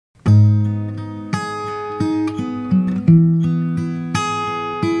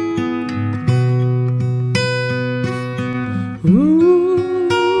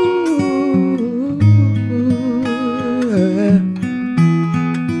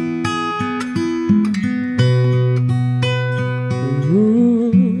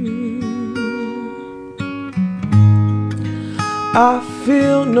I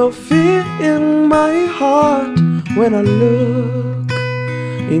feel no fear in my heart when I look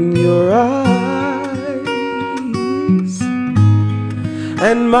in your eyes,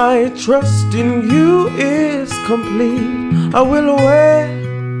 and my trust in you is complete. I will wear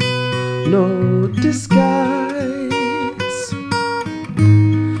no disguise.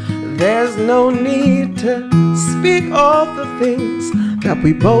 There's no need to speak of the things that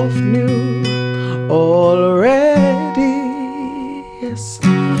we both knew already. Yes,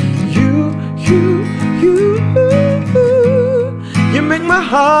 you make my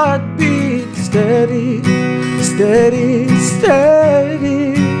heart beat steady, steady,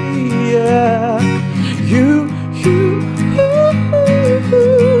 steady. Yeah,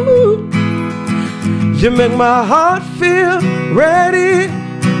 you make my heart feel ready,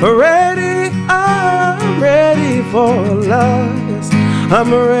 ready. I'm ready for love. Yes,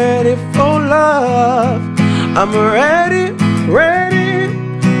 I'm ready for love. I'm ready, ready,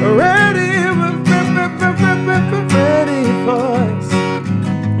 ready, ready for us.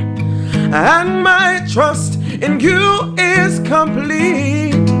 And my trust in you is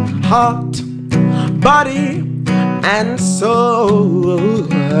complete. Heart, body, and soul.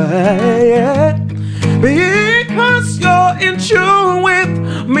 Yeah. Because you're in tune with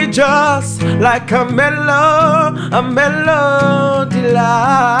me, just like a melody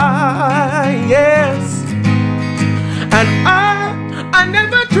line. Yes. And I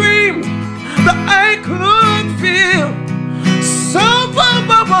never dreamed that I could feel so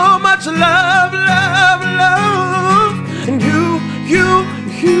much love, love, love. And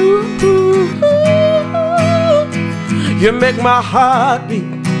you make my heart beat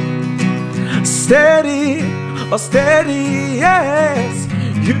steady, oh steady, yes.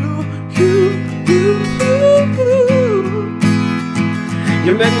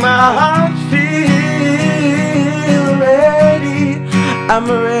 You make my heart feel ready. I'm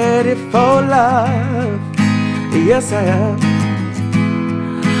ready for love. Yes, I am.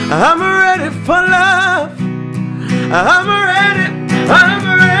 I'm ready for love. I'm ready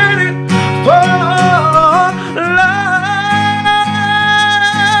for love.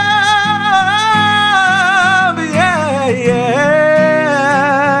 Yeah,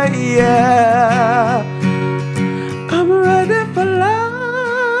 yeah, yeah. I'm ready for love.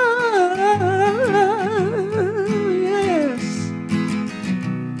 Yes.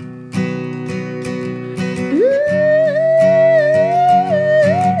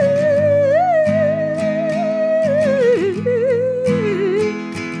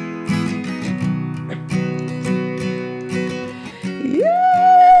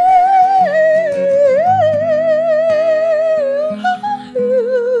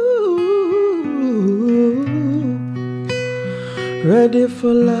 Ready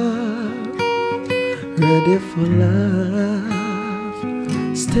for love, ready for love.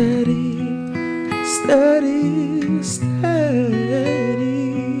 Steady, steady, steady,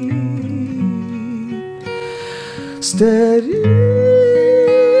 steady.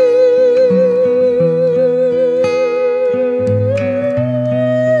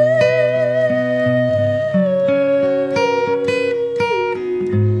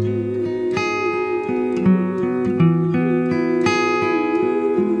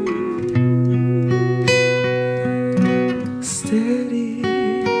 Steady,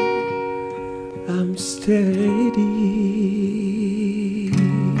 I'm steady.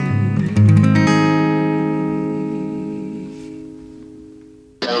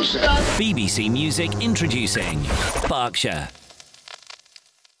 BBC Music introducing Berkshire.